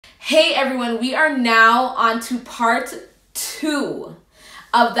Hey everyone, we are now on to part 2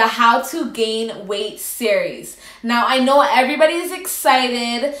 of the How to Gain Weight series. Now I know everybody is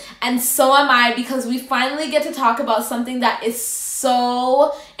excited and so am I because we finally get to talk about something that is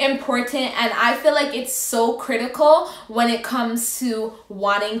so important and I feel like it's so critical when it comes to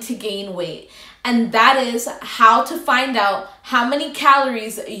wanting to gain weight. And that is how to find out how many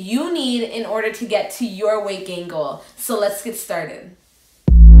calories you need in order to get to your weight gain goal. So let's get started.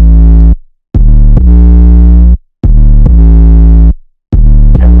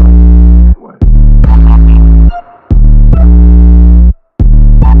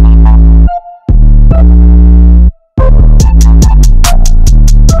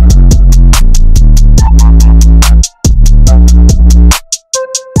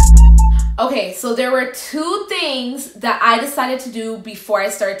 Okay, so there were 2 things that I decided to do before I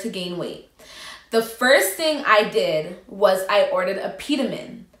started to gain weight. The first thing I did was I ordered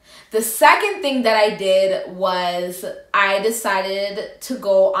Apetamin. The second thing that I did was I decided to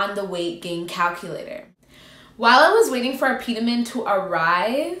go on the weight gain calculator. While I was waiting for Apetamin to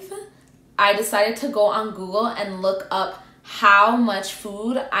arrive, I decided to go on Google and look up how much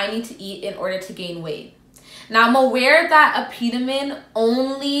food I need to eat in order to gain weight. Now I'm aware that Apetamin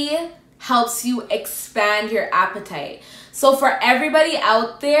only helps you expand your appetite. So for everybody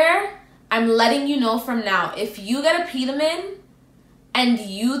out there, I'm letting you know from now, if you get Apetamin and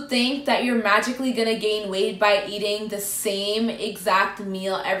you think that you're magically gonna gain weight by eating the same exact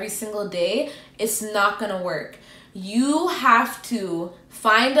meal every single day, it's not gonna work. You have to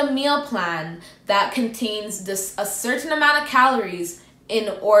find a meal plan that contains a certain amount of calories in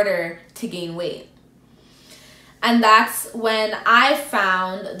order to gain weight. And that's when I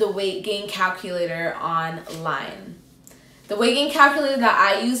found the weight gain calculator online. The weight gain calculator that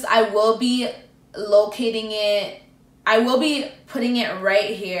I used, I will be putting it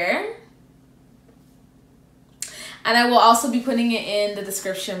right here. And I will also be putting it in the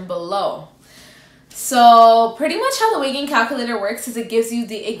description below. So pretty much how the weight gain calculator works is it gives you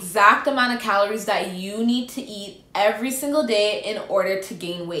the exact amount of calories that you need to eat every single day in order to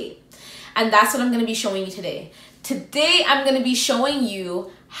gain weight. And that's what I'm going to be showing you today. Today, I'm going to be showing you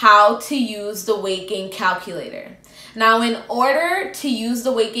how to use the weight gain calculator. Now, in order to use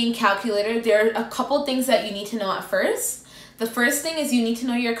the weight gain calculator, there are a couple things that you need to know at first. The first thing is you need to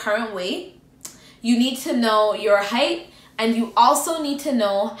know your current weight. You need to know your height. And you also need to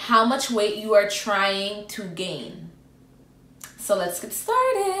know how much weight you are trying to gain. So let's get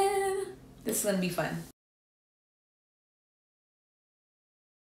started. This is going to be fun.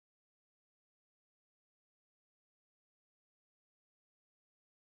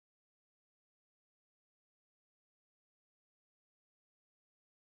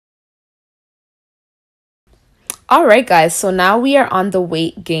 All right, guys, so now we are on the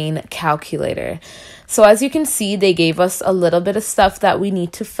weight gain calculator. So as you can see, they gave us a little bit of stuff that we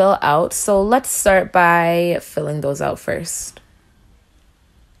need to fill out. So let's start by filling those out first.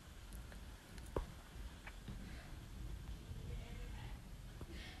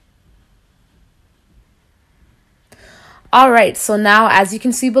 All right, so now as you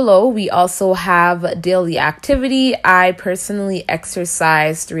can see below, we also have daily activity. I personally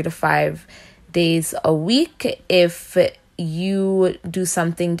exercise 3 to 5 days a week. If you do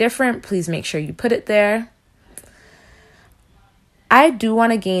something different, please make sure you put it there. I do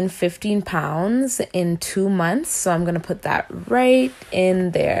want to gain 15 pounds in 2 months, so I'm going to put that right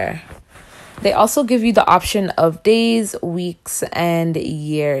in there. They also give you the option of days, weeks, and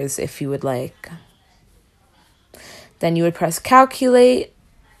years if you would like. Then you would press calculate.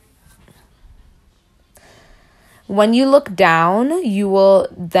 When you look down, you will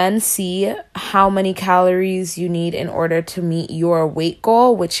then see how many calories you need in order to meet your weight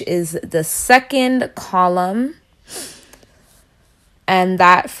goal, which is the second column. And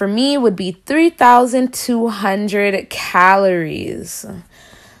that for me would be 3,200 calories.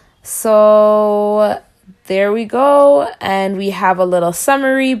 So there we go. And we have a little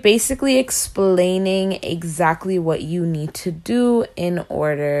summary basically explaining exactly what you need to do in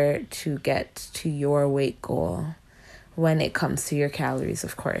order to get to your weight goal. When it comes to your calories,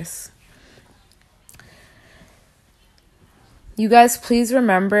 of course. You guys, please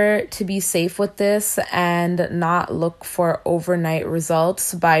remember to be safe with this and not look for overnight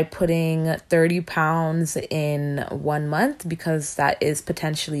results by putting 30 pounds in 1 month because that is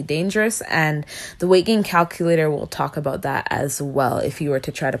potentially dangerous. And the weight gain calculator will talk about that as well if you were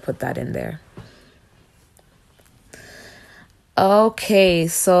to try to put that in there. Okay,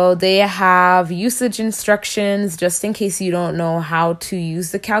 so they have usage instructions just in case you don't know how to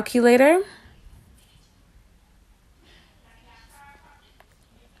use the calculator.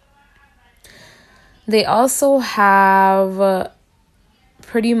 They also have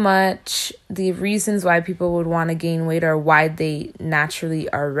pretty much the reasons why people would want to gain weight or why they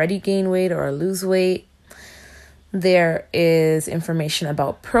naturally already gain weight or lose weight. There is information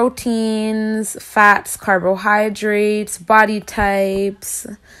about proteins, fats, carbohydrates, body types.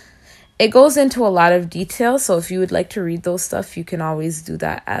 It goes into a lot of detail, so if you would like to read those stuff, you can always do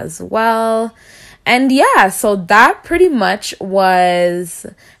that as well. And yeah, so that pretty much was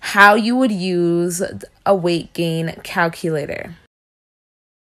how you would use a weight gain calculator.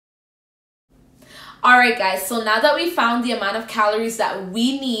 Alright guys, so now that we found the amount of calories that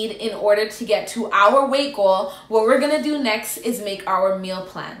we need in order to get to our weight goal, what we're going to do next is make our meal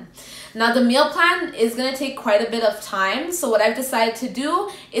plan. Now the meal plan is going to take quite a bit of time, so what I've decided to do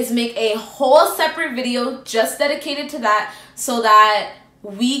is make a whole separate video just dedicated to that so that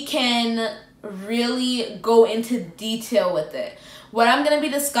we can really go into detail with it. What I'm going to be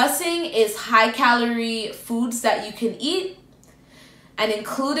discussing is high calorie foods that you can eat and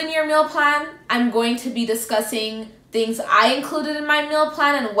include in your meal plan. I'm going to be discussing things I included in my meal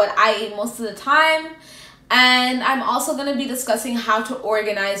plan and what I ate most of the time. And I'm also going to be discussing how to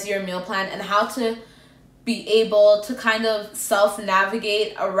organize your meal plan and how to be able to kind of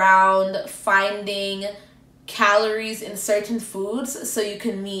self-navigate around finding calories in certain foods so you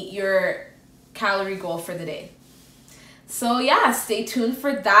can meet your calorie goal for the day. So yeah, stay tuned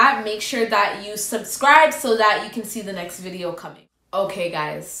for that. Make sure that you subscribe so that you can see the next video coming. Okay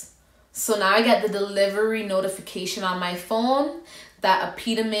guys, so now I get the delivery notification on my phone that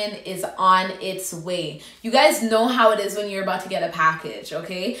Apetamin is on its way. You guys know how it is when you're about to get a package,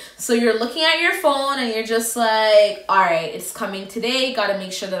 okay? So you're looking at your phone and you're just like, all right, it's coming today. Gotta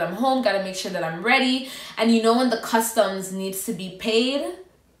make sure that I'm home. Gotta make sure that I'm ready. And you know when the customs needs to be paid,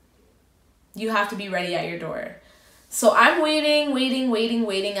 you have to be ready at your door. So I'm waiting.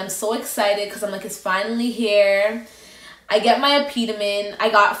 I'm so excited because I'm like, it's finally here. I get my Apetamin. I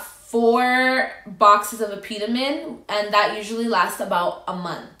got 4 boxes of Apetamin, and that usually lasts about a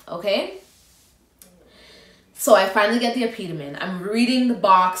month, okay? So I finally get the Apetamin. I'm reading the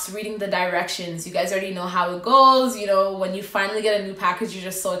box, reading the directions. You guys already know how it goes. You know, when you finally get a new package, you're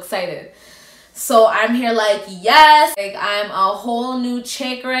just so excited. So I'm here like, yes, like I'm a whole new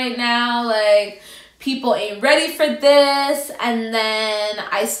chick right now. Like, people ain't ready for this. And then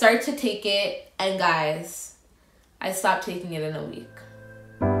I start to take it, and guys, I stopped taking it in a week.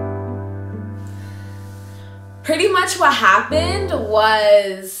 Pretty much what happened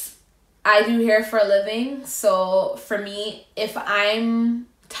was I do hair for a living. So for me, if I'm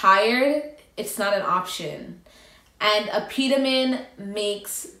tired, it's not an option. And Apetamin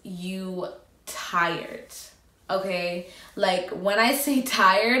makes you tired. Okay? Like when I say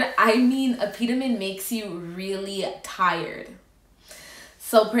tired, I mean Apetamin makes you really tired.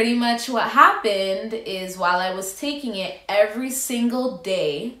 So pretty much what happened is while I was taking it every single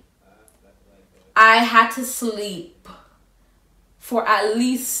day, I had to sleep for at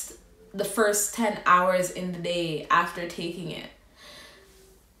least the first 10 hours in the day after taking it.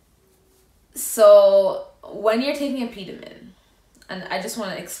 So when you're taking Apetamin, and I just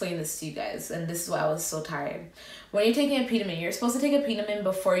want to explain this to you guys, and this is why I was so tired. When you're taking Apetamin, you're supposed to take Apetamin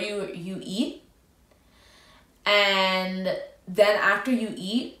before you eat, and then after you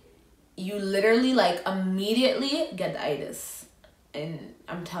eat, you literally like immediately get the itis. And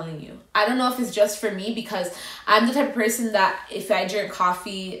I'm telling you, I don't know if it's just for me because I'm the type of person that if I drink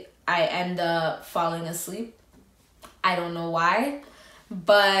coffee, I end up falling asleep. I don't know why,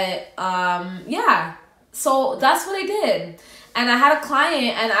 but yeah, so that's what I did. And I had a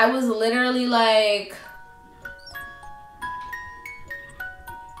client and I was literally like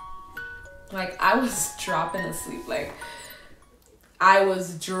I was dropping asleep. Like I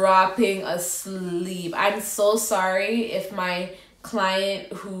was dropping asleep. I'm so sorry if my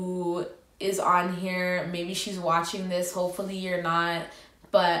client who is on here, maybe she's watching this, hopefully you're not,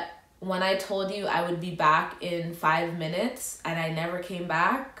 but when I told you I would be back in 5 minutes and I never came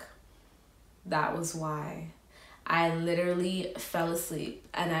back, that was why. I literally fell asleep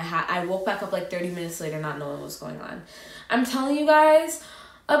and I woke back up like 30 minutes later not knowing what was going on. I'm telling you guys,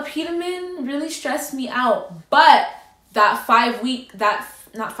 Apetamin really stressed me out, but that 1 week that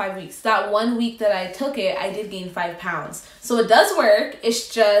I took it, I did gain 5 pounds. So it does work. It's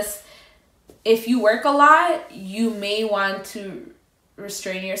just, if you work a lot, you may want to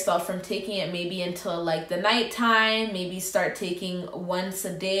restrain yourself from taking it maybe until like the nighttime, maybe start taking once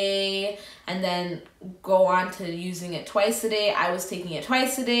a day and then go on to using it twice a day. I was taking it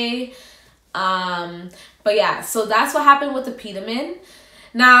twice a day. But yeah, so that's what happened with Apetamin.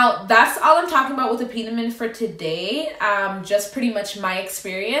 Now, that's all I'm talking about with Apetamin for today. Just pretty much my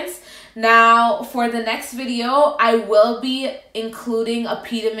experience. Now, for the next video, I will be including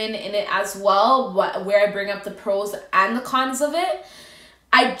Apetamin in it as well, where I bring up the pros and the cons of it.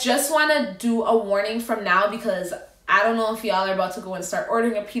 I just want to do a warning from now because I don't know if y'all are about to go and start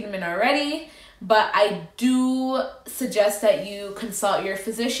ordering Apetamin already, but I do suggest that you consult your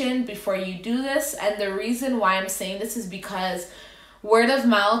physician before you do this. And the reason why I'm saying this is because word of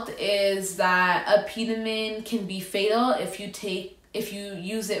mouth is that Apetamin can be fatal if you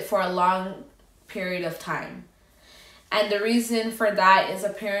use it for a long period of time. And the reason for that is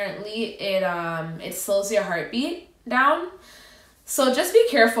apparently it slows your heartbeat down. So just be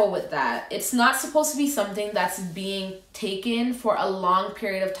careful with that. It's not supposed to be something that's being taken for a long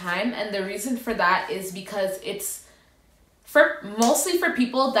period of time. And the reason for that is because it's mostly for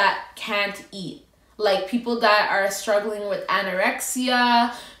people that can't eat. Like people that are struggling with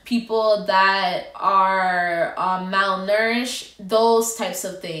anorexia, people that are malnourished, those types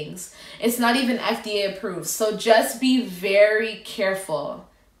of things. It's not even FDA approved. So just be very careful.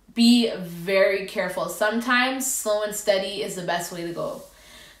 Be very careful. Sometimes slow and steady is the best way to go.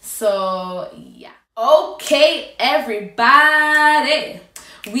 So yeah. Okay, everybody.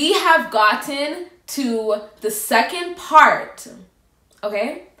 We have gotten to the second part.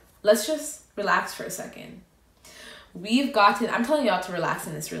 Okay? Let's just relax for a second. I'm telling y'all to relax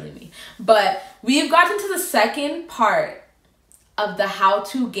and it's really me. But we've gotten to the second part of the How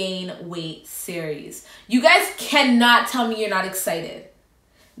to Gain Weight series. You guys cannot tell me you're not excited.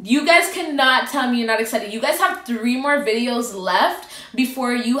 You guys cannot tell me you're not excited. You guys have 3 more videos left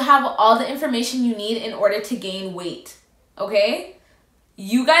before you have all the information you need in order to gain weight. Okay?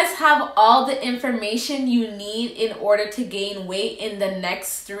 You guys have all the information you need in order to gain weight in the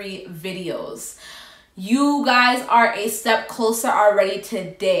next 3 videos. You guys are a step closer already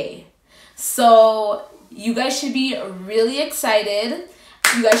today. So you guys should be really excited.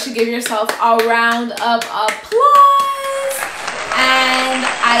 You guys should give yourself a round of applause. And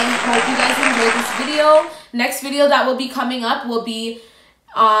I hope you guys enjoyed this video. Next video that will be coming up will be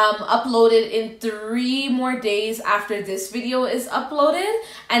uploaded in 3 more days after this video is uploaded.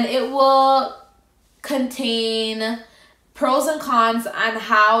 And it will contain pros and cons on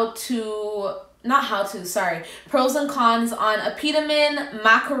pros and cons on Apetamin,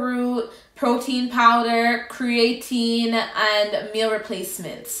 Maca root, protein powder, creatine, and meal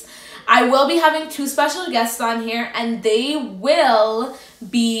replacements. I will be having 2 special guests on here, and they will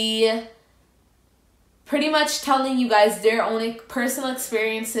be pretty much telling you guys their own personal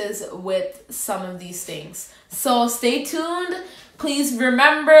experiences with some of these things. So stay tuned. Please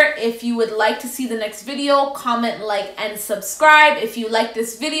remember, if you would like to see the next video, comment, like, and subscribe. If you like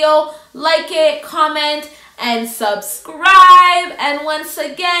this video, like it, comment, and subscribe. And once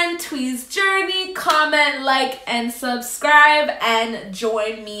again, Twee's Journey, comment, like, and subscribe, and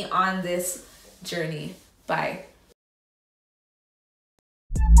join me on this journey. Bye.